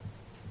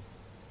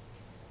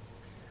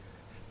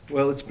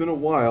Well, it's been a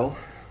while,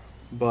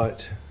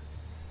 but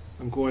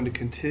I'm going to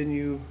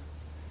continue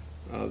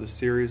the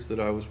series that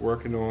I was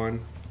working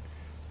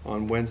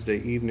on Wednesday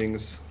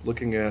evenings,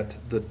 looking at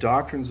the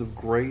doctrines of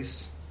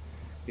grace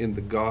in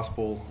the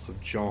Gospel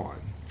of John.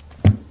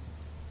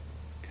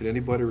 Could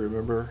anybody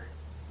remember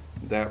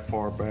that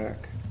far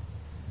back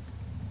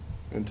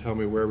and tell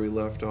me where we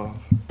left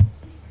off?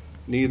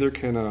 Neither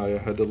can I. I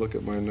had to look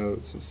at my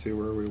notes and see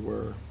where we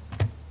were.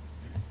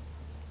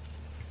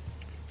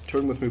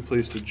 Turn with me,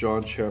 please, to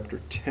John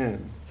chapter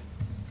 10.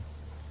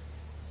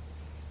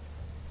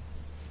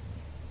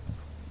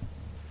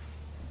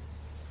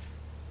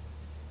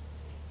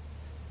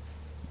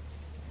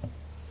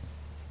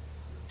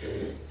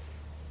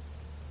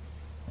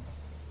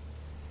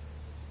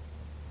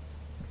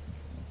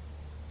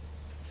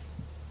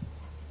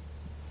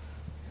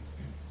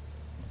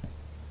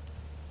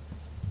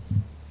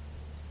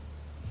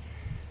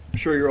 I'm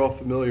sure you're all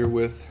familiar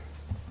with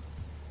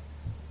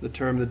the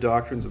term the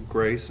doctrines of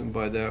grace, and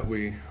by that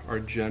we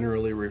are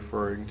generally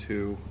referring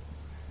to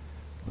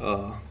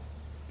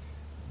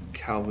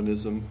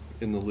Calvinism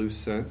in the loose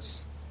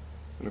sense.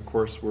 And of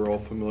course we're all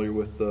familiar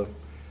with the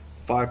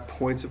 5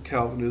 points of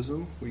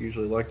Calvinism. We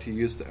usually like to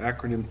use the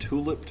acronym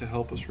TULIP to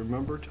help us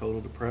remember: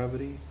 total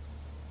depravity,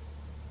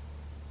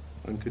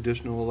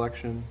 unconditional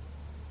election,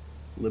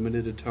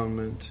 limited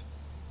atonement,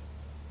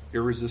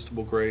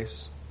 irresistible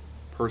grace,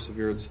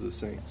 perseverance of the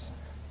saints.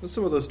 And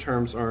some of those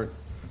terms aren't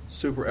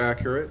super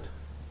accurate,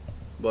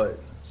 but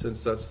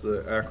since that's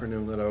the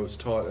acronym that I was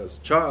taught as a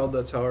child,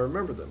 that's how I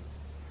remember them.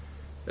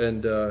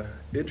 And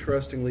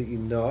interestingly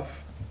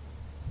enough,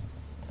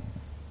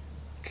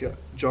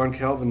 John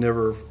Calvin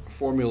never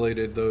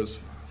formulated those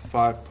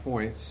 5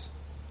 points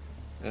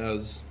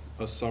as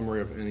a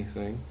summary of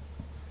anything,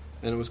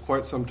 and it was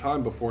quite some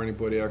time before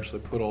anybody actually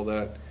put all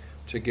that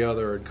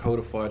together and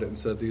codified it and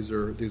said these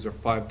are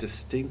 5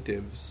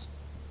 distinctives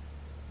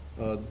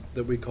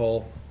that we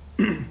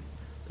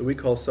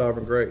call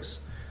sovereign grace.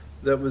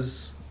 That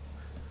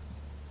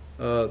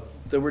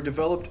were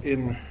developed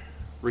in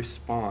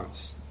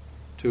response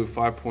to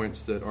 5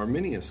 points that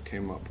Arminius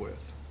came up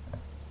with,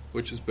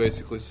 which is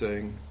basically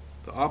saying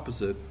the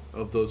opposite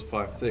of those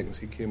 5 things.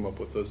 He came up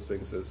with those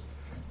things as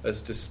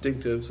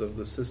distinctives of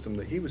the system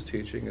that he was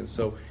teaching, and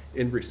so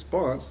in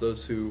response,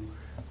 those who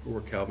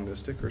were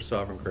Calvinistic or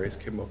sovereign grace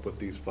came up with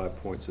these 5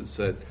 points and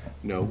said,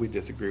 no, we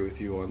disagree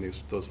with you on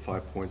those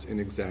 5 points in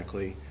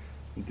exactly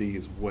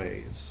these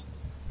ways.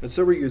 And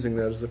so we're using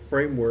that as a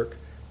framework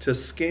to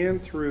scan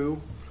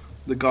through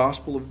the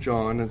Gospel of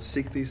John and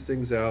seek these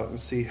things out and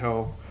see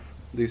how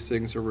these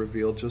things are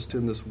revealed just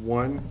in this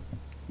one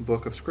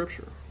book of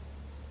Scripture.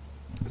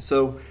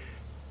 So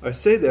I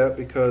say that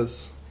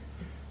because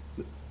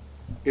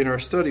in our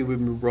study we've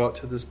been brought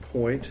to this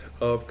point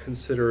of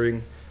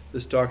considering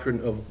this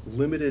doctrine of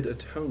limited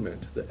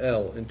atonement, the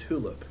L in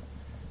TULIP.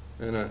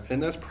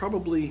 And that's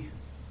probably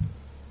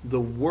the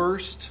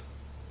worst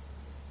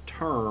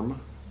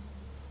term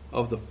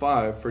of the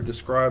 5 for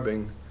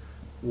describing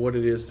what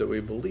it is that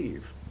we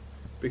believe.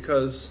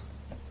 Because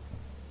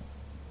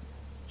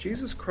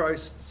Jesus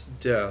Christ's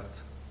death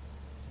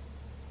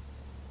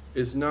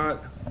is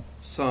not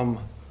some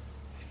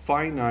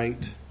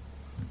finite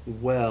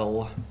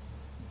well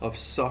of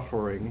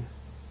suffering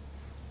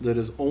that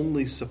is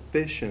only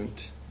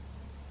sufficient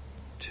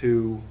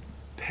to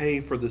pay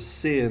for the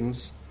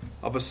sins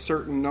of a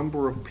certain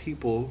number of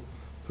people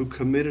who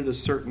committed a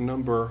certain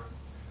number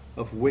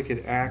of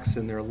wicked acts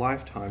in their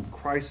lifetime.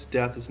 Christ's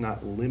death is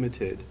not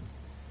limited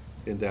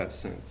in that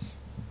sense.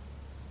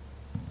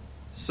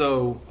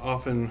 So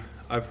often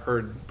I've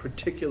heard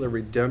particular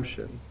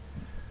redemption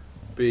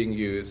being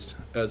used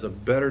as a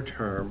better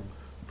term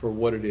for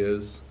what it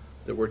is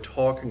that we're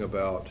talking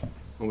about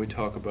when we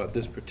talk about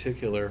this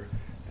particular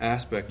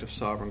aspect of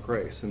sovereign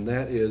grace, and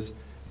that is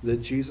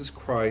that Jesus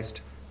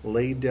Christ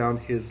laid down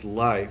his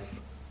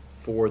life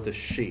for the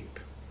sheep,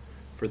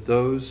 for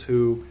those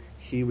who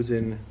he was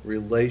in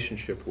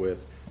relationship with,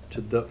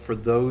 for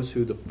those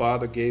who the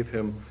Father gave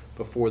him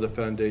before the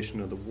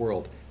foundation of the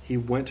world. He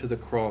went to the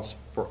cross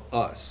for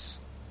us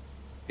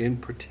in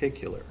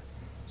particular.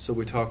 So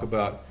we talk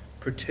about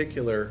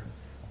particular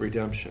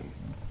redemption.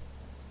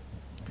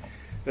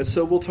 And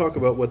so we'll talk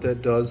about what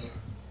that does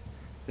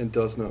and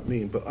does not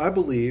mean. But I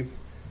believe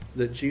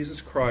that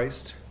Jesus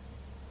Christ,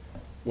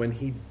 when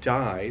he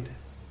died,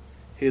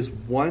 his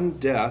one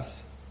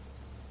death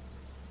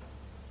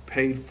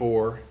paid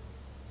for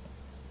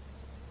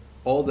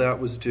all that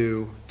was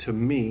due to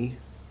me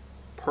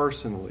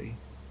personally,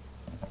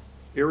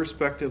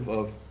 irrespective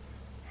of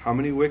how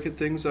many wicked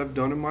things I've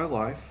done in my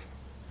life,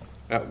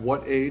 at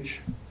what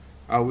age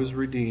I was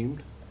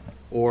redeemed,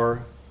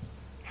 or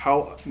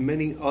how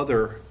many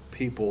other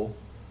people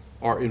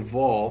are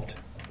involved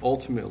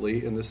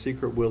ultimately in the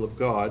secret will of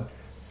God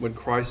when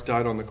Christ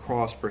died on the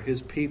cross for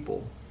his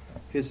people.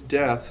 His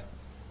death,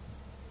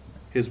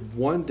 his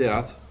one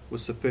death,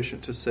 was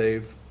sufficient to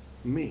save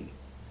me.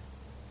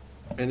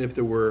 And if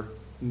there were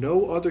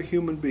no other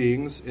human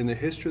beings in the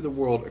history of the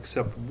world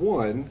except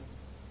one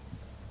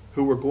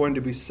who were going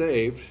to be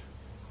saved,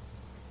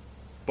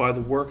 by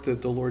the work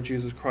that the Lord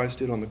Jesus Christ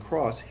did on the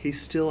cross, he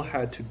still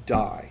had to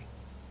die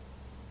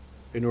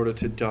in order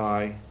to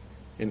die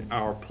in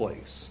our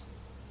place.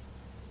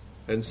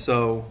 And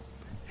so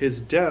his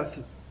death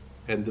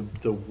and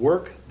the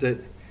work that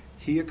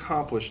he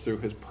accomplished through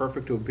his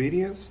perfect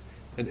obedience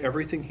and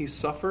everything he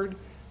suffered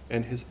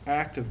and his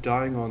act of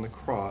dying on the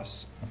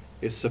cross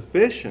is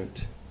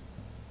sufficient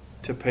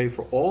to pay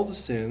for all the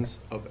sins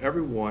of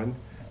everyone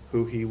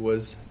who he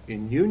was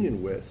in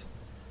union with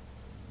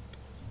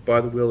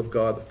by the will of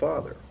God the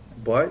Father.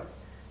 But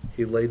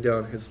he laid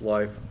down his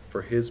life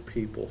for his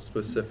people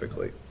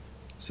specifically.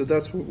 So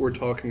that's what we're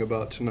talking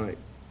about tonight.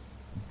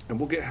 And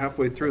we'll get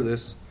halfway through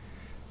this,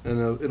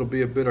 and it'll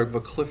be a bit of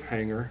a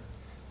cliffhanger.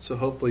 So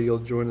hopefully you'll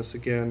join us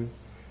again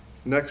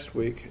next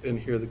week and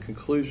hear the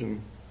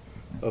conclusion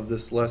of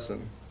this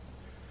lesson.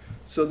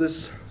 So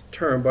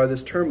by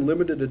this term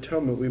limited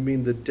atonement, we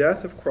mean the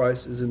death of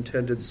Christ is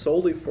intended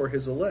solely for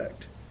his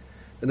elect,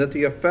 and that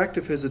the effect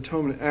of his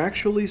atonement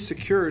actually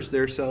secures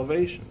their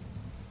salvation.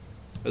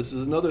 This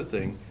is another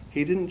thing.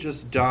 He didn't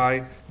just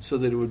die so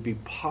that it would be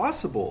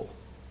possible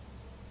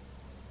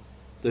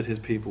that his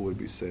people would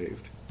be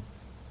saved.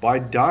 By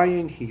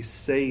dying, he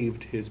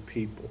saved his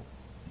people.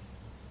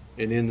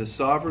 And in the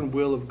sovereign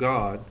will of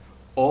God,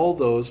 all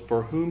those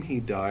for whom he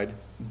died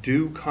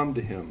do come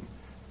to him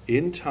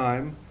in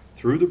time,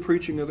 through the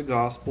preaching of the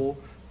gospel,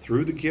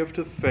 through the gift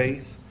of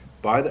faith,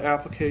 by the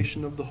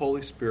application of the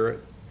Holy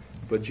Spirit.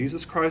 But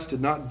Jesus Christ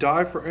did not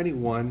die for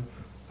anyone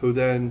who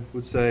then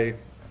would say,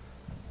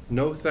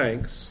 no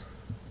thanks.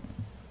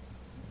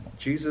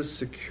 Jesus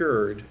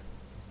secured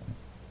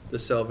the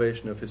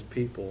salvation of his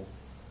people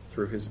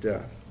through his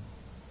death.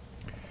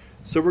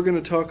 So we're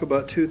going to talk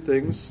about two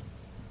things.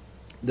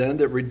 Then,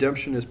 that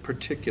redemption is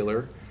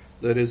particular.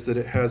 That is, that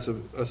it has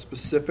a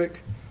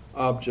specific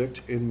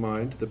object in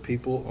mind, the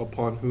people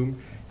upon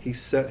whom he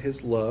set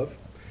his love.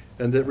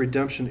 And that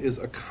redemption is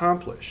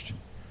accomplished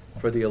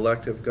for the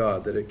elect of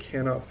God, that it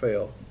cannot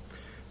fail.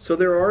 So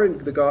there are in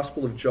the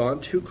Gospel of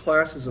John two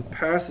classes of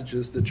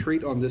passages that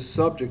treat on this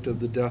subject of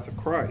the death of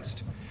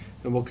Christ.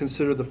 And we'll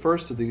consider the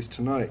first of these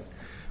tonight.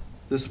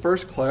 This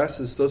first class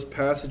is those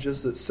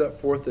passages that set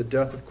forth the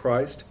death of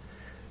Christ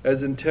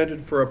as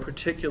intended for a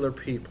particular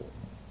people.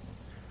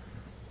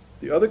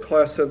 The other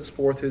class sets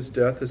forth his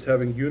death as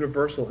having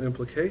universal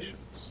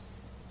implications.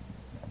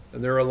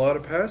 And there are a lot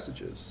of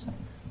passages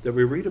that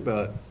we read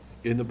about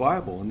in the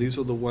Bible, and these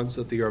are the ones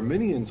that the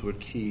Arminians would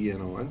key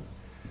in on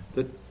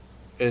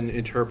and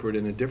interpret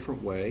in a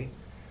different way.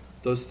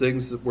 Those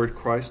things where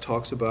Christ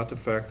talks about the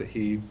fact that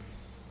he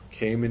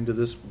came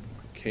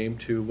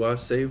to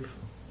save,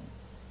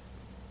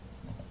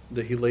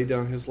 that he laid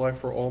down his life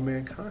for all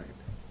mankind.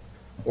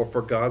 Or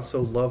for God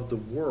so loved the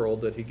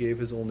world that he gave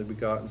his only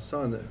begotten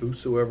Son, that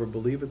whosoever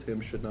believeth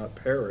him should not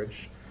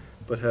perish,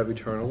 but have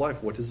eternal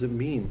life. What does it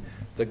mean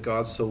that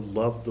God so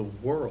loved the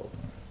world?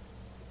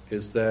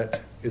 Is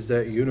that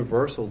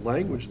universal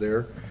language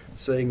there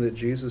saying that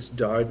Jesus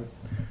died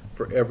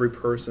for every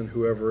person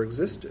who ever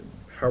existed?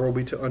 How are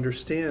we to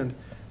understand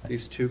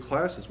these two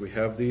classes? We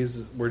have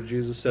these where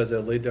Jesus says, I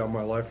laid down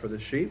my life for the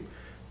sheep.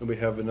 And we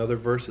have another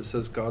verse that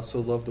says, God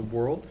so loved the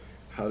world.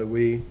 How do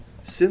we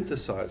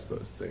synthesize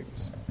those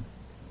things?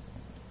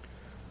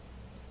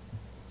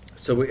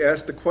 So we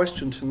ask the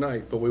question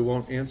tonight, but we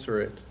won't answer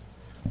it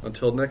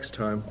until next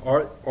time.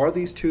 Are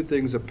these two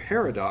things a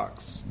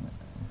paradox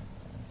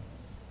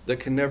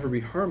that can never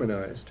be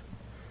harmonized?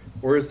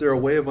 Or is there a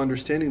way of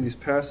understanding these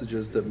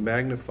passages that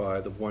magnify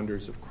the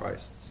wonders of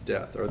Christ's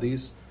death?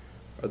 Is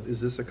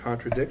this a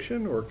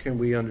contradiction, or can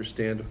we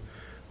understand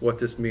what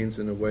this means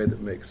in a way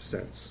that makes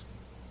sense?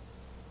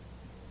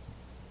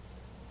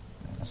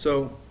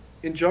 So,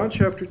 in John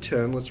chapter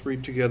 10, let's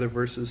read together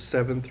verses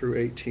 7 through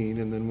 18,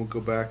 and then we'll go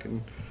back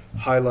and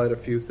highlight a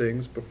few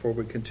things before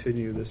we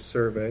continue this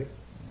survey.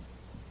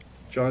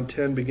 John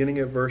 10, beginning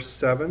at verse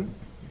 7.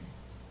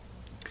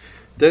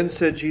 Then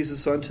said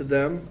Jesus unto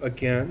them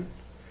again,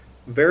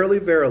 Verily,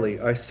 verily,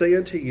 I say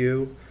unto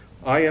you,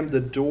 I am the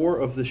door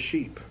of the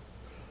sheep.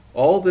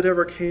 All that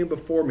ever came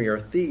before me are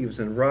thieves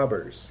and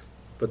robbers,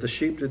 but the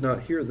sheep did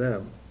not hear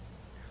them.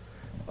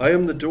 I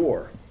am the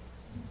door.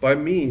 By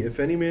me, if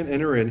any man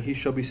enter in, he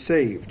shall be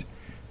saved,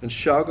 and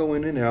shall go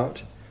in and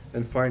out,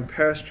 and find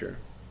pasture.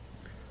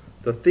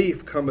 The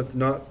thief cometh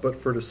not but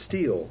for to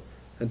steal,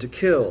 and to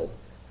kill,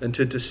 and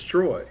to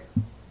destroy.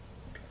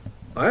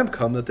 I am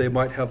come that they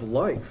might have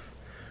life,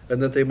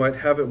 and that they might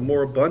have it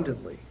more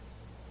abundantly.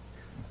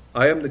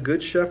 I am the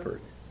good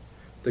shepherd.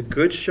 The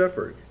good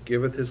shepherd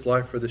giveth his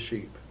life for the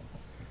sheep.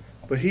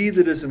 But he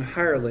that is an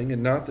hireling,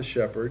 and not the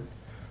shepherd,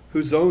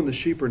 whose own the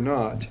sheep are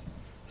not,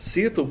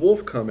 seeth the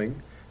wolf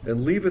coming,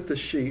 and leaveth the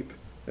sheep,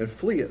 and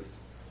fleeth.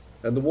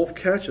 And the wolf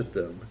catcheth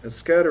them, and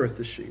scattereth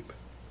the sheep.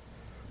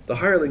 The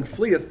hireling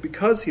fleeth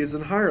because he is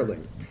an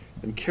hireling,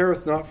 and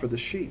careth not for the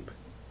sheep.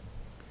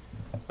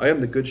 I am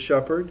the good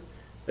shepherd,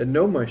 and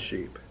know my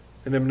sheep,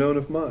 and am known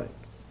of mine.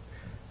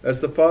 As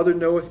the Father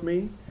knoweth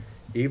me,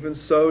 even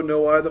so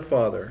know I the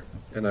Father,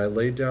 and I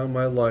lay down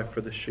my life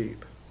for the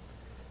sheep.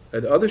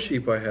 And other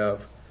sheep I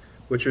have,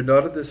 which are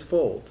not of this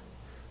fold.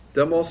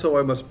 them also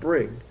I must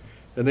bring,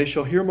 and they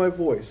shall hear my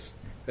voice,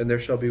 and there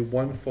shall be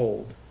one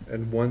fold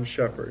and one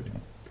shepherd.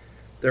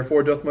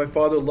 Therefore doth my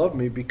Father love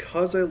me,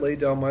 because I lay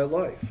down my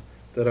life,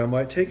 that I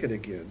might take it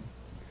again.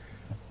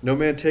 No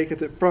man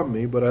taketh it from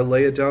me, but I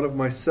lay it down of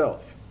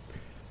myself.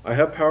 I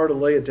have power to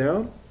lay it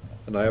down,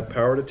 and I have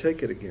power to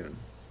take it again.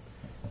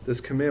 This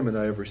commandment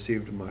I have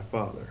received of my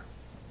Father.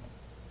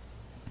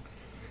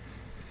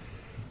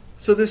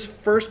 So this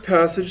first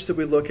passage that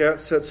we look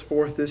at sets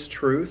forth this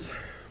truth.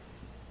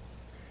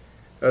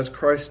 As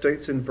Christ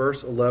states in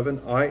verse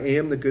 11, I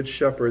am the good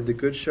shepherd. The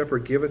good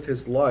shepherd giveth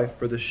his life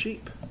for the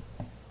sheep.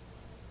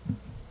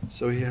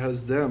 So he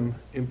has them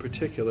in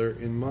particular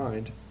in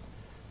mind,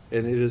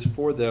 and it is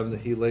for them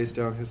that he lays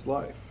down his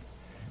life.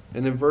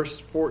 And in verse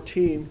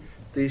 14,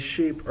 these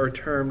sheep are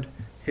termed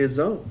his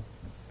own.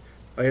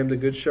 I am the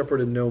good shepherd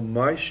and know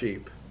my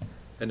sheep,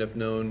 and have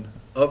known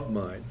of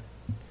mine.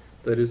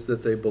 That is,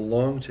 that they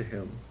belong to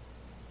him.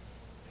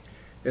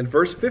 In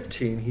verse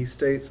 15, he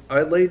states,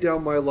 I lay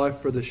down my life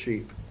for the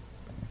sheep.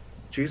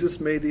 Jesus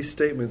made these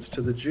statements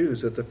to the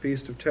Jews at the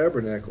Feast of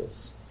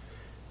Tabernacles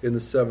in the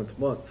 7th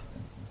month.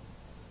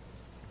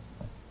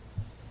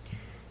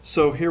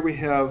 So here we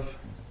have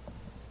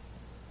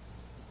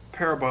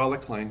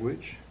parabolic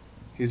language.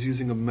 He's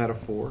using a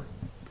metaphor.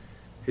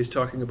 He's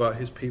talking about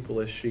his people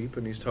as sheep,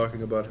 and he's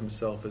talking about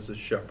himself as a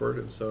shepherd.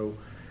 And so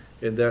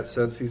in that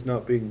sense, he's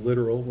not being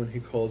literal when he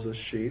calls us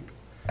sheep.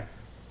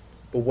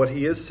 But what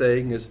he is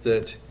saying is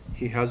that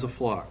he has a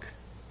flock,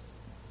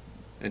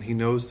 and he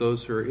knows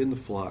those who are in the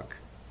flock.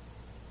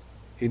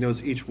 He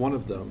knows each one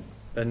of them.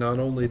 And not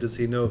only does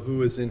he know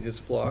who is in his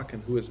flock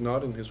and who is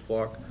not in his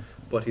flock,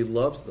 but he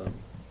loves them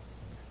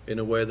in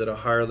a way that a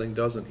hireling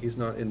doesn't. He's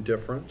not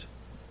indifferent.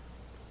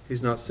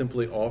 He's not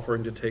simply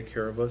offering to take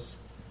care of us.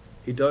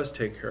 He does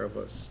take care of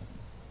us.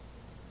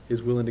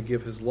 He's willing to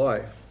give his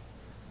life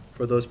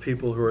for those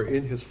people who are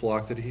in his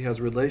flock that he has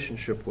a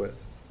relationship with.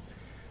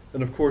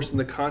 And of course, in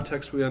the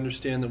context, we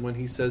understand that when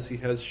he says he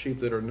has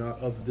sheep that are not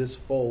of this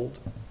fold,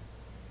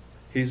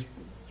 he's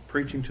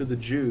preaching to the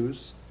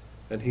Jews,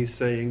 and he's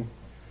saying,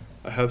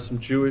 I have some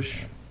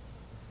Jewish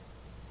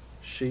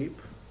sheep,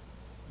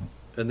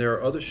 and there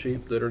are other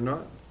sheep that are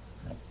not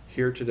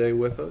here today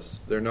with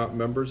us. They're not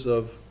members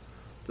of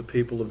the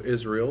people of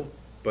Israel,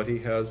 but he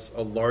has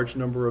a large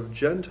number of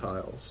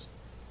Gentiles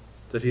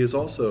that he is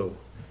also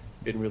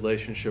in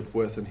relationship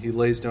with, and he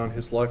lays down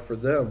his life for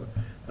them.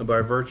 And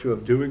by virtue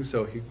of doing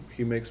so,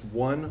 he makes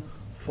one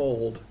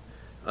fold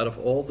out of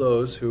all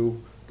those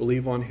who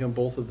believe on him,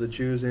 both of the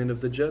Jews and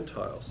of the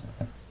Gentiles.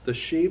 The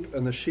sheep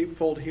and the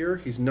sheepfold here,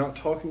 he's not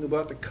talking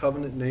about the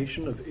covenant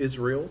nation of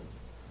Israel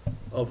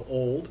of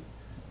old.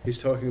 He's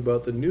talking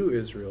about the new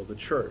Israel, the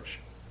church,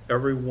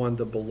 everyone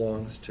that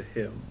belongs to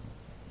him.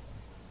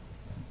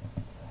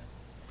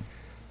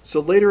 So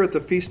later at the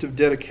Feast of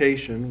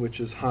Dedication, which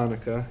is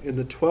Hanukkah, in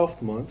the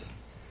 12th month,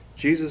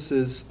 Jesus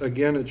is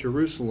again at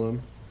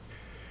Jerusalem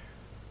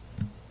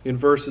in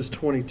verses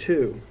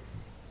 22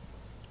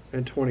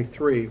 and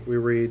 23. We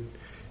read,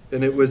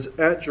 And it was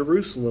at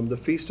Jerusalem, the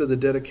Feast of the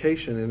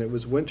Dedication, and it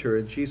was winter,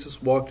 and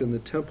Jesus walked in the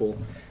temple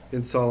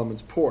in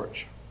Solomon's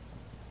porch.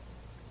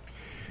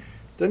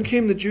 Then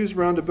came the Jews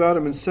round about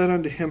him and said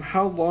unto him,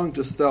 How long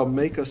dost thou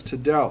make us to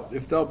doubt?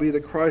 If thou be the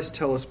Christ,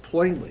 tell us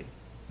plainly.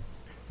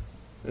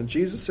 And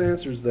Jesus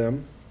answers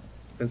them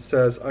and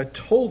says, I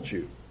told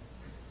you,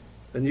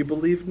 and you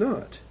believe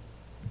not.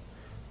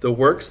 The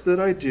works that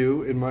I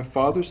do in my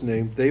Father's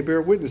name, they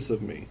bear witness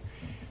of me.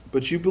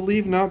 But you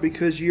believe not,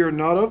 because ye are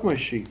not of my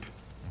sheep,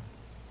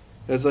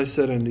 as I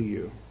said unto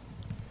you.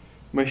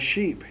 My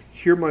sheep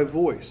hear my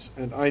voice,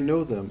 and I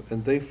know them,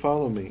 and they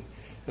follow me.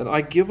 And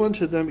I give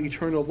unto them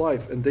eternal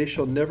life, and they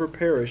shall never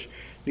perish,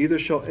 neither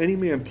shall any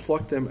man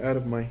pluck them out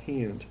of my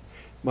hand.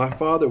 My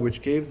Father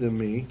which gave them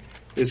me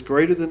is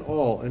greater than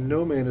all, and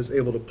no man is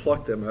able to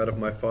pluck them out of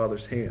my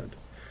Father's hand.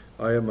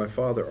 I and my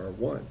Father are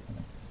one.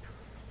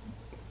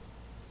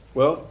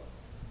 Well,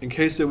 in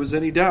case there was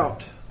any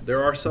doubt,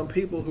 there are some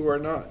people who are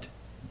not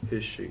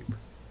his sheep.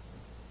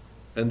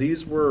 And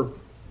these were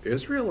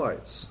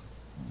Israelites.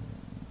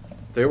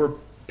 They were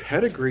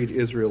pedigreed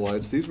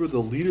Israelites. These were the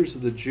leaders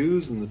of the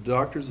Jews and the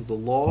doctors of the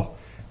law,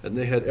 and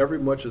they had every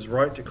much as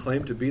right to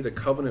claim to be the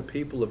covenant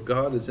people of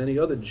God as any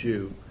other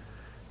Jew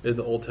in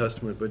the Old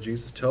Testament. But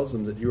Jesus tells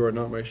them that you are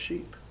not my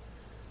sheep.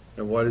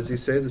 And why does he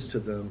say this to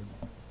them?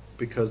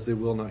 Because they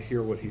will not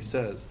hear what he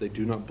says. They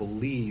do not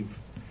believe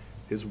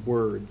his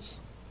words.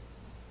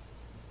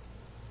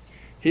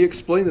 He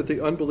explained that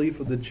the unbelief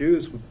of the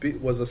Jews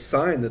was a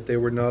sign that they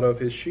were not of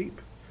his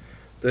sheep.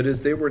 That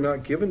is, they were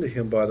not given to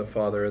him by the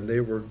Father, and they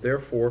were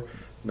therefore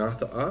not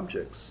the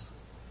objects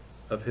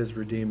of his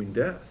redeeming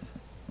death.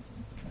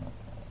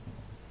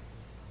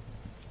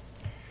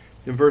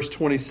 In verse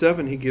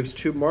 27, he gives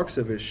two marks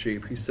of his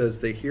sheep. He says,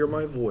 they hear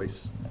my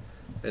voice,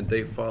 and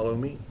they follow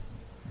me.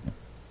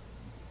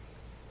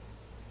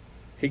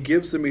 He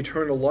gives them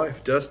eternal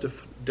life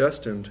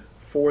destined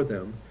for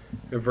them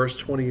in verse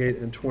 28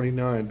 and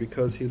 29,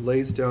 because he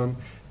lays down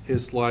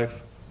his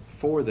life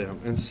for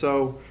them. And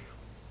so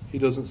he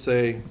doesn't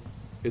say,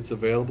 it's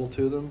available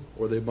to them,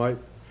 or they might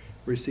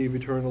receive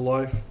eternal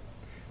life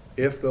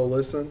if they'll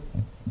listen.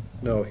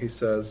 No, he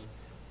says,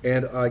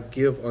 and I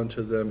give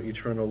unto them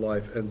eternal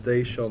life, and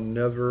they shall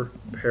never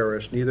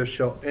perish, neither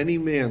shall any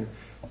man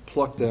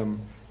pluck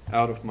them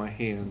out of my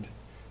hand.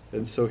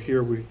 And so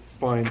here we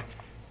find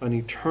an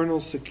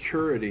eternal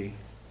security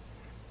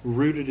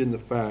rooted in the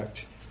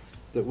fact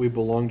that we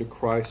belong to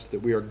Christ,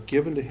 that we are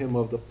given to him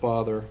of the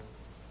Father,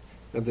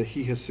 and that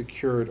he has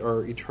secured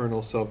our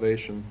eternal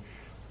salvation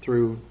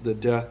through the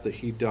death that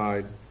he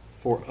died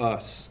for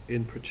us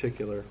in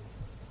particular.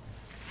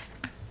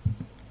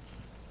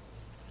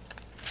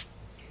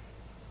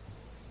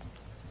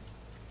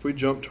 If we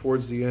jump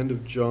towards the end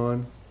of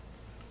John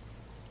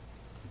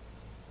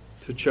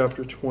to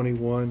chapter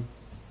 21,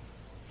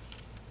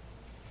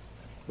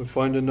 we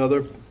find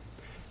another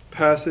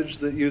passage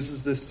that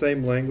uses this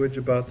same language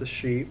about the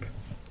sheep.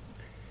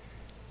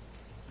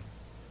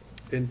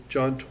 In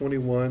John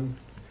 21,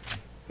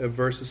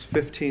 verses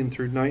 15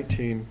 through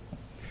 19.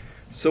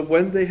 So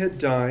when they had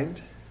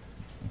dined,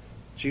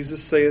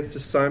 Jesus saith to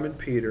Simon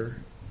Peter,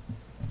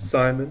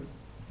 Simon,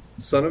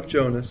 son of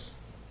Jonas,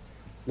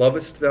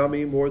 lovest thou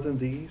me more than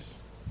these?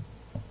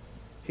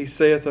 He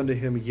saith unto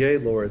him, Yea,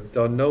 Lord,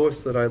 thou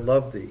knowest that I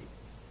love thee.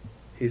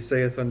 He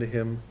saith unto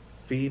him,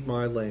 Feed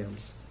my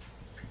lambs.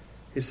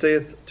 He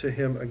saith to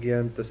him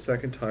again the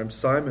second time,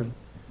 Simon,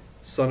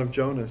 son of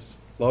Jonas,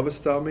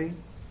 lovest thou me?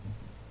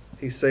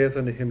 He saith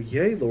unto him,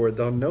 Yea, Lord,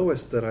 thou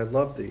knowest that I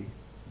love thee.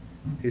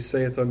 He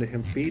saith unto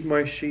him, Feed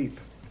my sheep.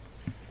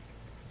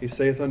 He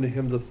saith unto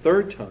him the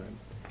third time,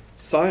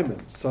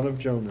 Simon, son of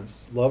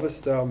Jonas,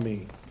 lovest thou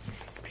me?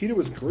 Peter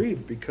was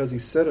grieved because he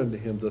said unto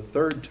him the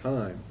third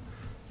time,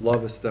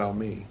 Lovest thou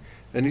me?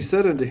 And he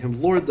said unto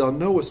him, Lord, thou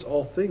knowest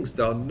all things,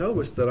 thou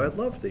knowest that I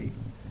love thee.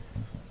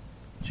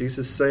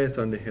 Jesus saith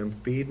unto him,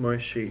 Feed my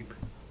sheep.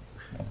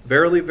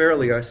 Verily,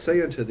 verily, I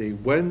say unto thee,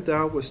 when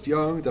thou wast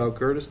young, thou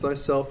girdest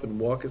thyself and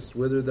walkest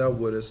whither thou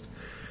wouldest.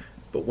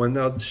 But when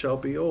thou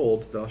shalt be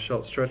old, thou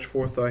shalt stretch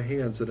forth thy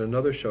hands, and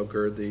another shall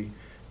gird thee,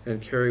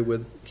 and carry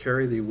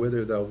thee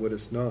whither thou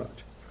wouldest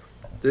not.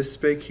 This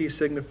spake he,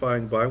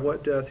 signifying by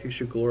what death he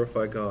should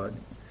glorify God.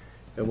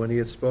 And when he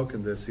had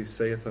spoken this, he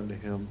saith unto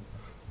him,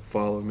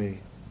 Follow me.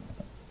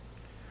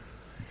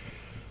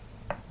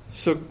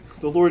 So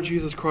the Lord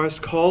Jesus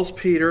Christ calls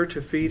Peter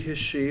to feed his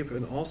sheep,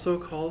 and also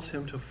calls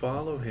him to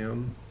follow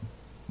him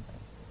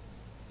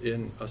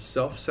in a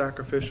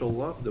self-sacrificial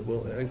love that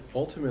will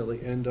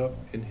ultimately end up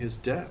in his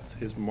death,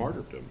 his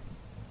martyrdom.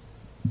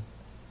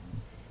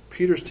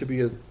 Peter's to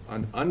be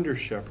an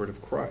under-shepherd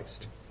of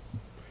Christ.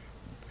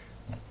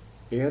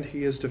 And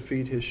he is to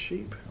feed his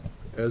sheep.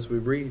 As we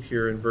read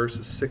here in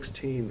verses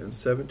 16 and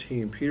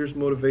 17, Peter's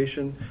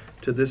motivation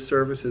to this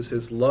service is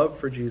his love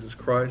for Jesus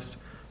Christ,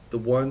 the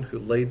one who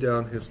laid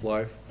down his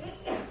life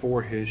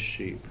for his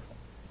sheep.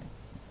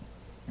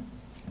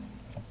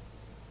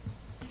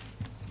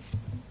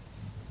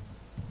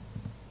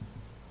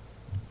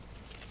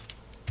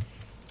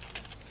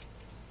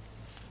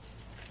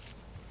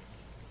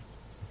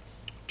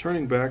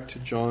 Turning back to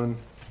John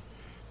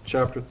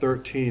chapter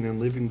 13 and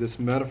leaving this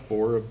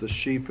metaphor of the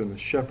sheep and the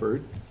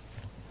shepherd.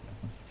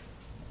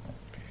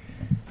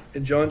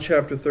 In John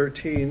chapter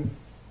 13,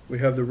 we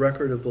have the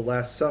record of the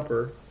Last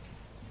Supper.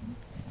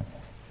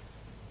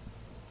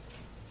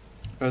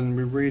 And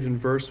we read in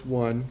verse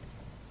 1,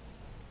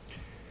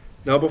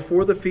 Now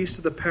before the feast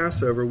of the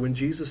Passover, when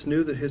Jesus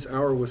knew that his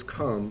hour was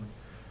come,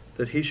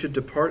 that he should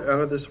depart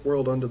out of this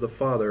world unto the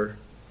Father,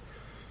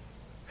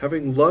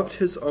 having loved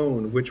his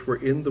own which were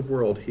in the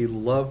world, he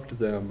loved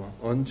them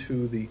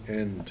unto the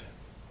end.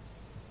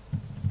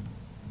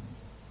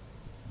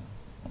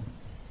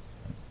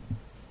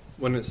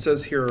 When it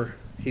says here,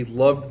 he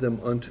loved them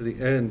unto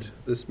the end,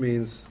 this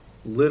means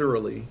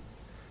literally,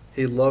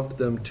 he loved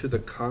them to the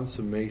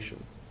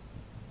consummation.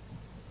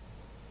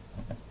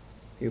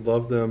 He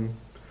loved them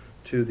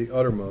to the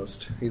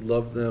uttermost. He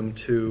loved them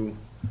to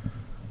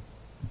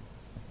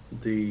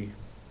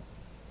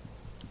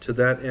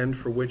that end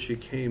for which he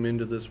came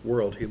into this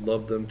world. He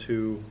loved them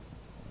to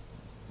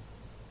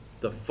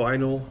the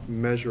final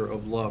measure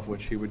of love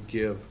which he would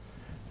give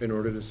in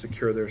order to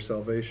secure their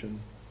salvation.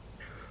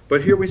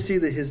 But here we see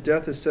that his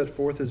death is set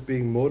forth as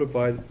being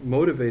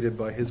motivated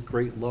by his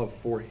great love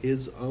for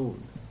his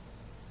own,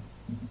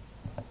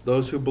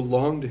 those who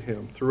belong to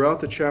him.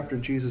 Throughout the chapter,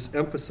 Jesus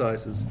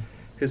emphasizes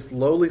his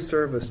lowly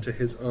service to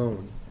his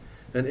own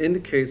and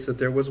indicates that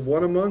there was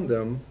one among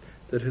them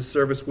that his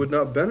service would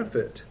not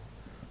benefit,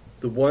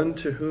 the one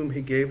to whom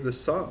he gave the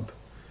sop,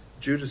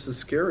 Judas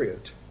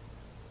Iscariot,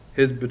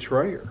 his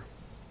betrayer.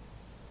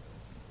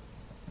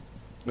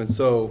 And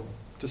so,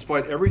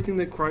 despite everything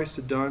that Christ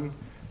had done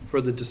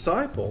for the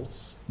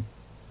disciples,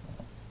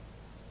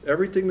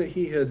 everything that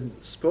he had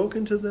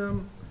spoken to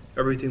them,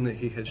 everything that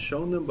he had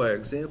shown them by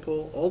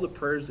example, all the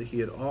prayers that he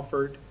had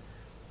offered,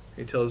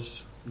 he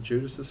tells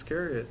Judas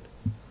Iscariot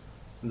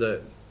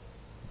that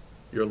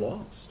you're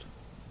lost.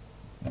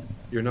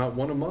 You're not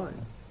one of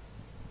mine.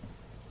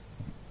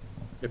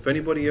 If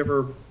anybody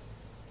ever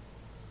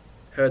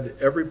had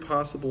every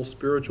possible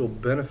spiritual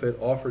benefit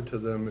offered to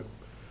them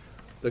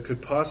that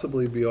could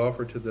possibly be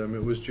offered to them,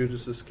 it was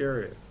Judas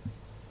Iscariot.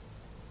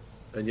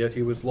 And yet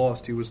he was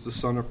lost. He was the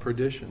son of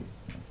perdition.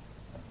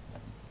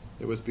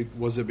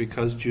 Was it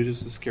because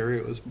Judas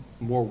Iscariot was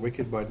more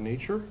wicked by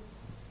nature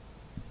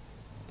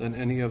than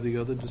any of the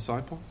other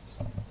disciples?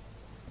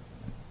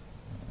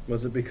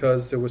 Was it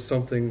because there was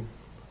something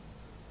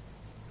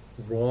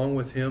wrong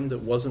with him that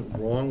wasn't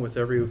wrong with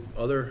every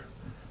other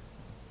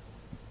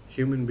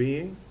human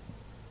being?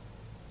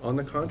 On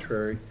the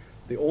contrary,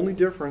 the only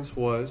difference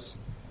was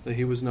that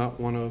he was not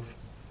one of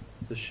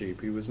the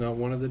sheep. He was not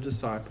one of the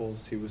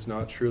disciples. He was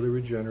not truly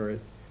regenerate.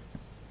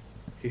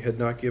 He had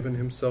not given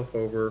himself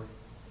over.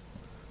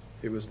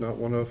 He was not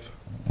one of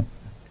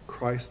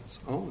Christ's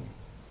own.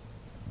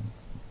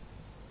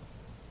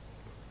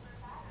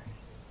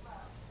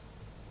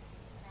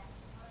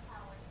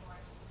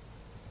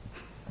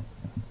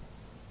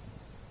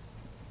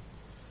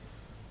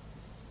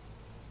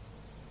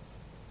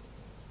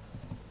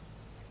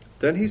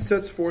 Then he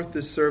sets forth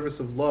this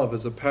service of love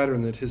as a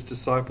pattern that his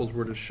disciples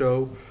were to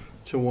show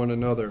to one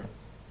another.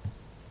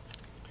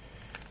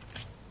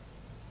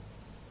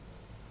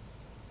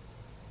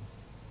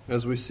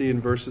 As we see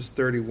in verses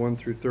 31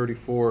 through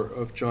 34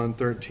 of John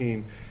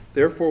 13.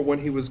 Therefore, when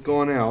he was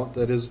gone out,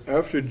 that is,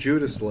 after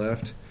Judas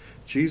left,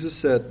 Jesus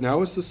said,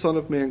 "Now is the Son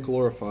of Man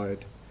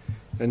glorified,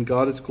 and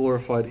God is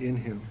glorified in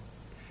him.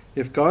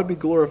 If God be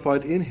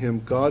glorified in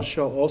him, God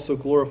shall also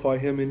glorify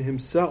him in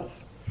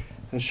himself,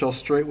 and shall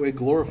straightway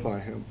glorify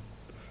him.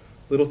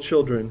 Little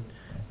children,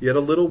 yet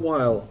a little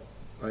while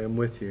I am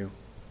with you.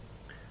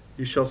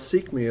 You shall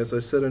seek me, as I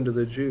said unto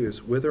the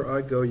Jews, whither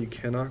I go you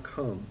cannot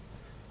come.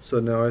 So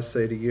now I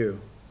say to you,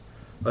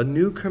 a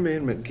new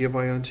commandment give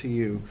I unto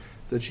you,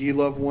 that ye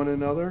love one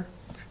another,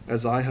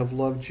 as I have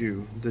loved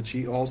you, that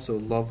ye also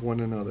love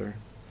one another.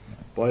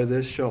 By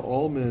this shall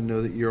all men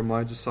know that ye are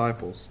my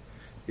disciples,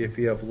 if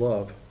ye have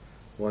love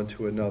one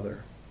to another."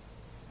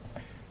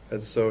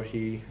 And so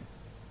he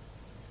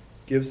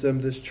gives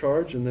them this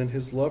charge, and then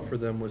his love for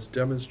them was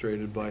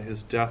demonstrated by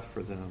his death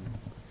for them.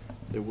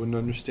 They wouldn't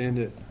understand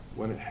it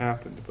when it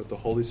happened, but the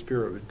Holy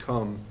Spirit would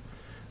come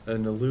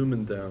and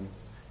illumine them,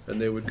 and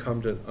they would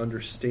come to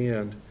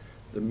understand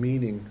the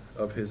meaning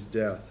of his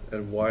death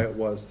and why it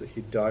was that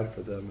he died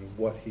for them and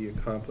what he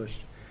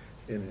accomplished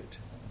in it.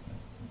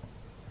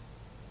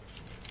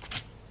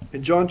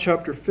 In John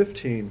chapter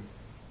 15,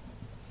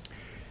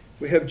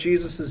 we have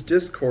Jesus'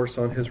 discourse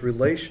on his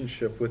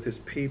relationship with his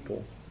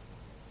people.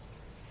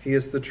 He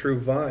is the true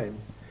vine,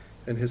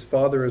 and his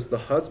Father is the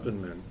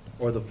husbandman,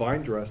 or the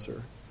vine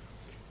dresser.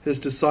 His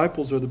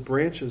disciples are the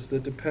branches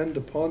that depend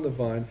upon the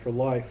vine for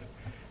life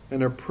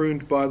and are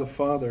pruned by the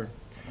Father,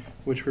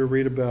 which we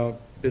read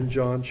about in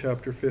John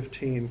chapter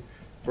 15,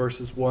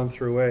 verses 1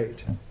 through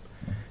 8.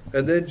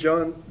 And then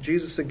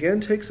Jesus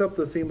again takes up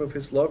the theme of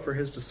his love for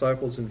his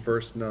disciples in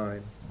verse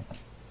 9.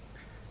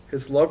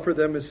 His love for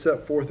them is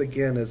set forth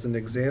again as an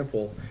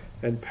example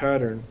and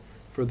pattern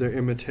for their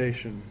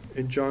imitation.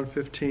 In John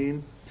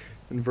 15,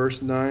 in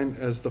verse 9,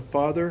 "As the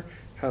Father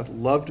hath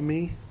loved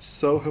me,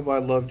 so have I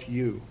loved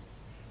you.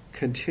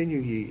 Continue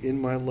ye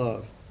in my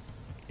love.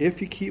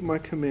 If ye keep my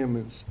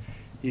commandments,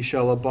 ye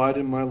shall abide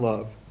in my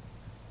love,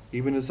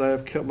 even as I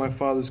have kept my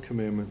Father's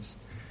commandments,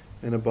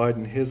 and abide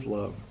in his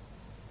love.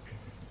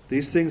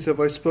 These things have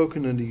I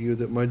spoken unto you,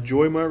 that my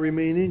joy might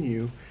remain in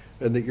you,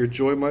 and that your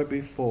joy might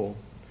be full.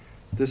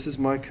 This is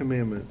my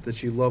commandment,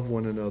 that ye love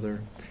one another,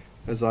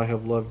 as I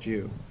have loved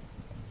you."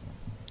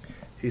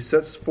 He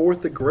sets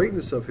forth the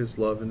greatness of his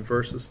love in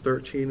verses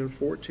 13 and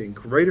 14.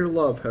 "Greater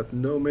love hath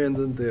no man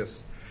than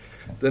this,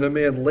 that a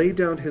man lay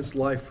down his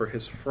life for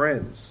his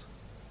friends.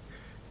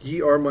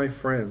 Ye are my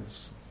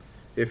friends,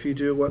 if ye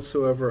do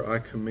whatsoever I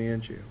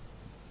command you."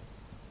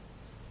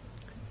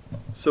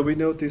 So we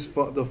note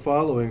the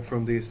following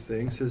from these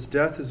things. His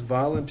death is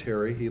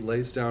voluntary. He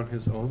lays down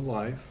his own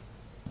life.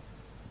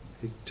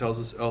 He tells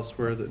us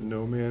elsewhere that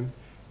no man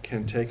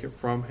can take it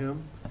from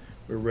him.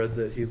 We read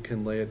that he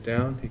can lay it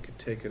down, he could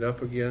take it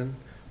up again.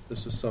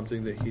 This is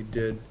something that he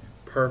did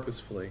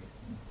purposefully.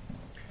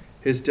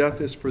 His death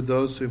is for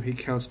those whom he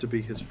counts to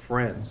be his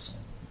friends.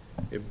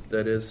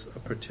 That is a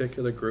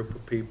particular group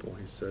of people.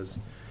 He says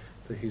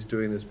that he's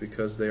doing this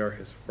because they are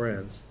his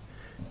friends.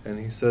 And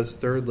he says,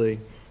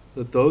 thirdly,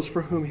 that those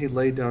for whom he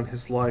laid down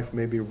his life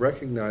may be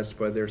recognized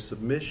by their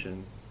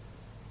submission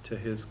to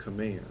his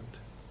command.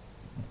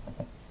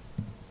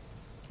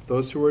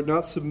 Those who are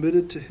not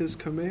submitted to his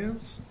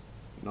commands,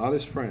 not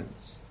his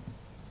friends.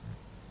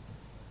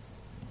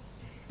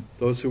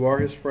 Those who are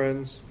his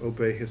friends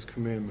obey his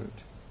commandment.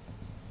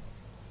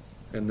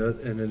 And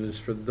it is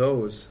for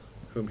those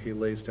whom he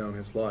lays down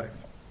his life.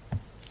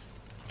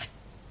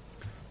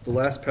 The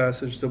last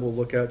passage that we'll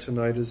look at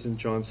tonight is in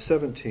John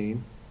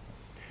 17.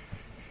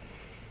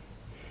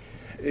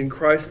 In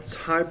Christ's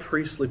high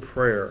priestly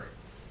prayer,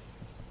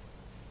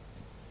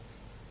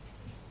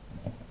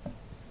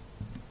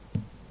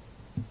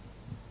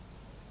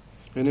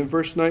 and in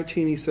verse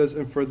 19 he says,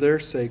 "And for their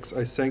sakes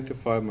I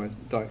sanctify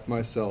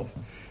myself,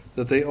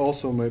 that they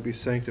also might be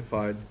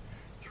sanctified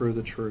through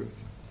the truth.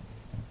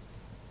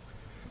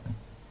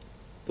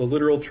 The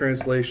literal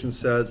translation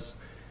says,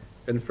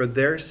 "And for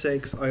their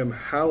sakes I am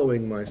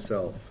hallowing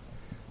myself,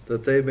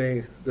 that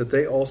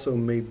they also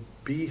may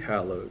be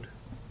hallowed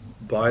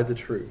by the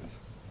truth."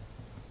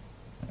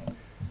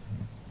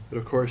 But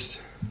of course,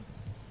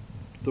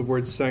 the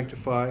word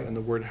sanctify and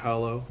the word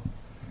hallow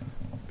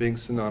being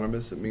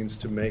synonymous, it means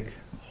to make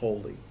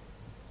holy.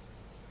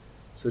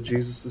 So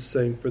Jesus is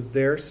saying, for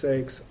their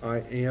sakes I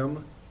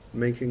am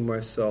making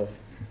myself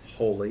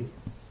holy.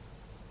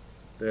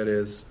 That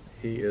is,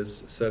 he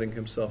is setting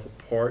himself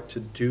apart to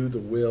do the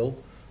will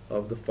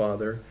of the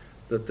Father,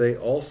 that they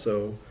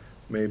also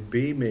may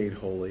be made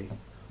holy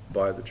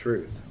by the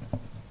truth.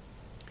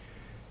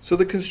 So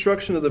the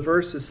construction of the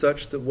verse is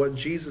such that what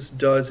Jesus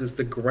does is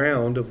the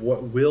ground of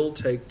what will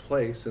take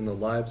place in the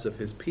lives of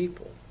his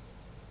people.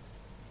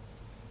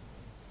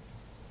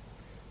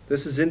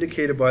 This is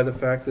indicated by the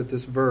fact that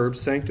this verb,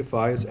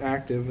 sanctify, is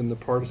active and the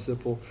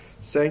participle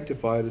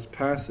sanctified is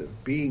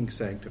passive, being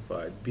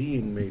sanctified,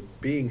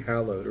 being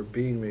hallowed, or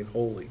being made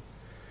holy.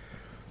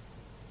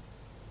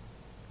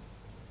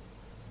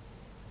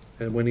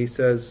 And when he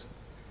says,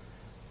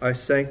 I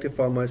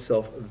sanctify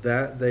myself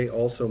that they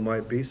also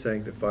might be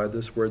sanctified,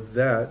 this word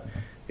that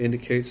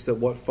indicates that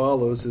what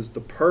follows is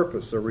the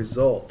purpose or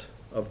result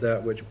of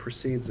that which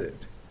precedes it.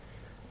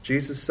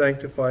 Jesus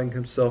sanctifying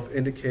himself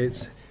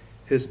indicates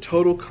his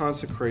total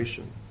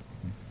consecration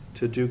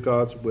to do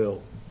God's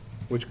will,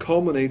 which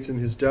culminates in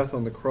his death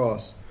on the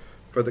cross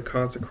for the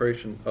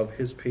consecration of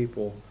his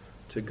people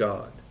to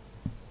God.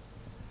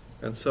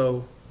 And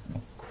so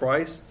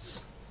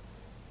Christ's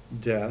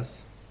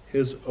death,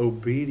 his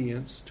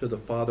obedience to the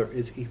Father,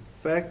 is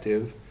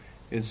effective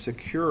in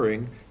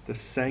securing the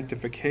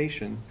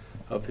sanctification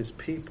of his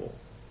people.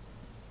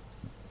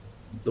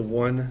 The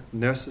one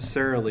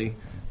necessarily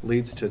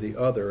leads to the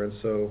other, and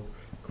so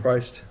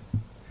Christ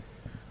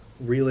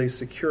really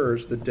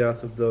secures the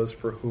death of those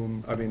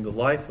the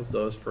life of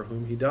those for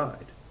whom he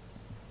died.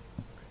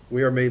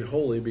 We are made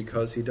holy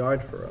because he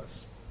died for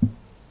us.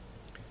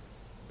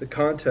 The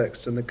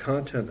context and the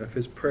content of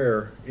his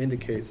prayer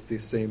indicates the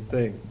same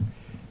thing.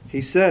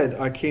 He said,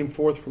 I came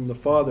forth from the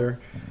Father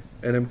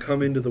and am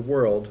come into the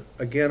world.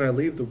 Again I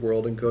leave the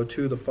world and go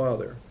to the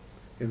Father,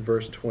 in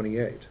verse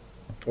 28,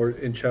 or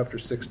in chapter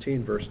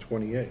 16, verse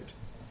 28.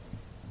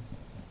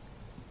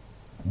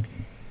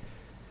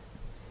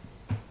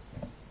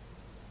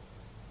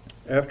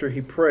 After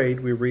he prayed,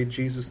 we read,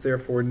 Jesus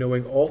therefore,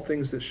 knowing all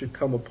things that should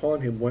come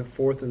upon him, went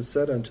forth and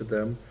said unto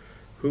them,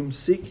 Whom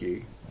seek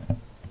ye?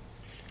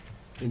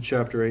 In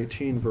chapter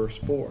 18, verse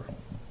 4.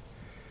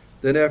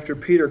 Then after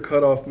Peter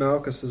cut off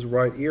Malchus's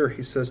right ear,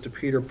 he says to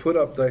Peter, Put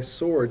up thy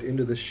sword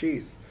into the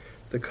sheath.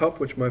 The cup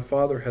which my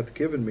Father hath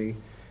given me,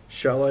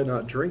 shall I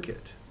not drink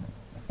it?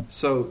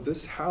 So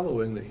this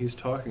hallowing that he's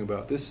talking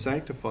about, this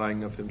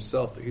sanctifying of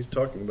himself that he's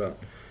talking about,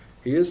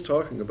 he is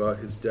talking about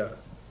his death.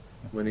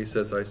 When he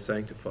says, I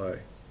sanctify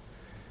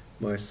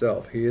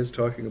myself, he is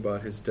talking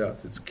about his death.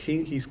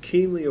 He's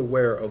keenly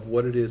aware of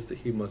what it is that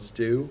he must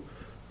do,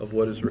 of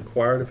what is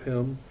required of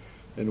him,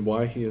 and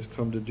why he has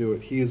come to do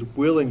it. He is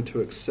willing to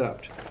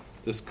accept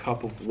this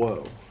cup of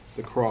woe,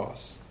 the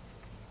cross.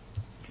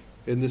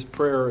 In this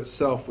prayer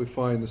itself, we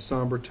find the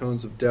somber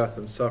tones of death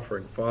and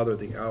suffering. Father,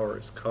 the hour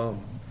is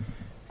come,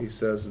 he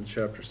says in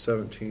chapter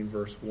 17,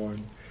 verse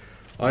 1.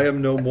 I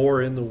am no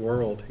more in the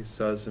world, he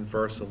says in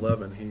verse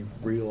 11. He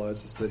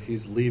realizes that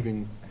he's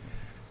leaving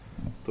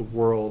the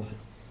world.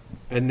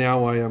 And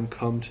now I am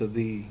come to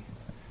thee.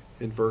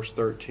 In verse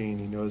 13,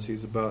 he knows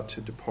he's about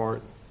to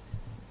depart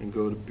and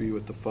go to be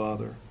with the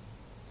Father.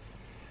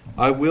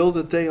 I will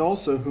that they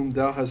also whom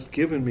thou hast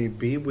given me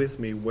be with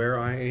me where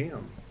I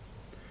am.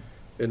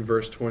 In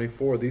verse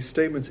 24, these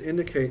statements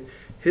indicate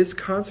his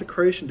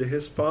consecration to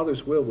his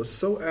Father's will was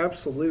so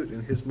absolute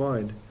in his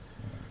mind.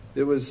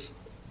 It was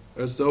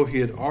as though he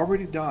had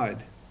already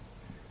died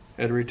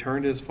and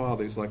returned to his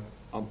Father. He's like,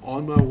 I'm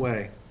on my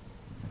way.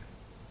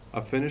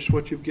 I finished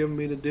what you've given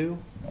me to do.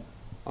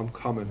 I'm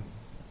coming.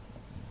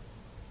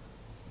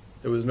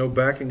 There was no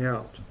backing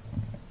out.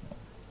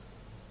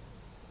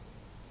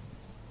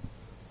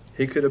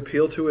 He could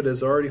appeal to it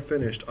as already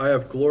finished. I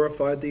have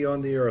glorified thee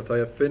on the earth. I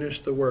have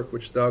finished the work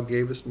which thou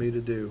gavest me to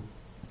do.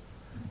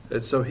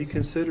 And so he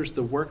considers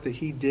the work that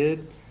he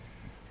did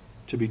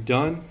to be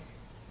done,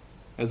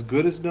 as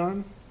good as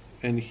done,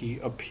 and he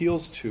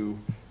appeals to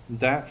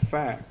that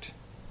fact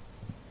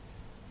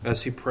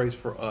as he prays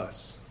for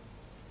us.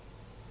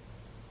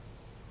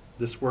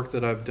 This work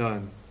that I've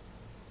done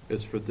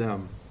is for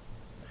them.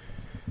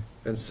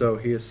 And so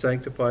he is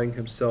sanctifying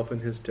himself in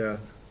his death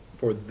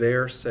for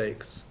their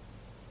sakes.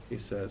 He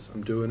says,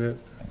 I'm doing it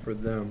for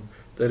them.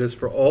 That is,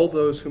 for all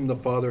those whom the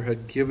Father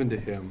had given to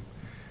him,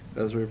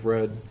 as we've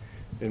read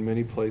in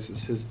many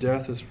places. His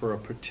death is for a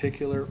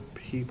particular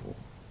people.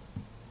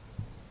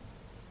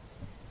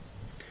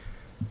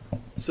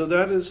 So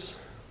that is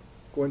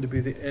going to be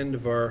the end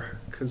of our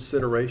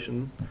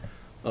consideration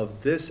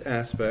of this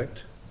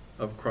aspect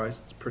of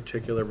Christ's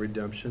particular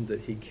redemption,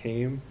 that he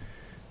came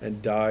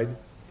and died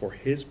for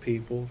his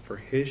people, for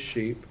his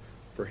sheep,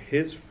 for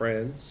his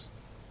friends,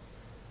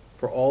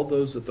 for all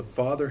those that the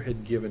Father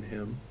had given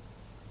him.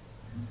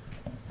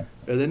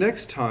 And the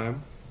next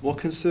time, we'll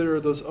consider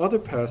those other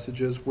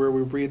passages where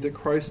we read that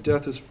Christ's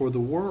death is for the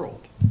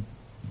world,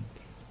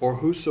 or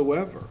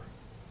whosoever,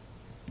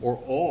 or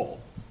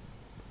all.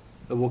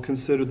 And we'll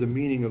consider the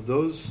meaning of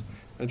those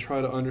and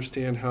try to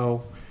understand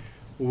how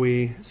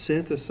we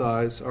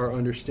synthesize our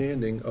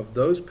understanding of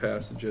those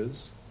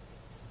passages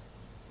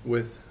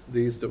with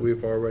these that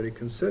we've already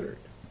considered.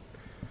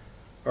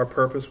 Our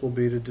purpose will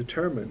be to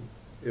determine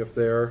if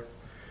they are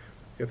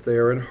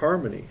in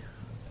harmony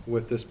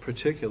with this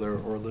particular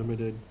or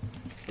limited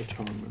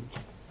atonement.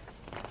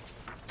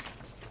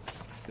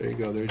 There you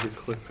go, there's your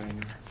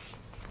cliffhanger.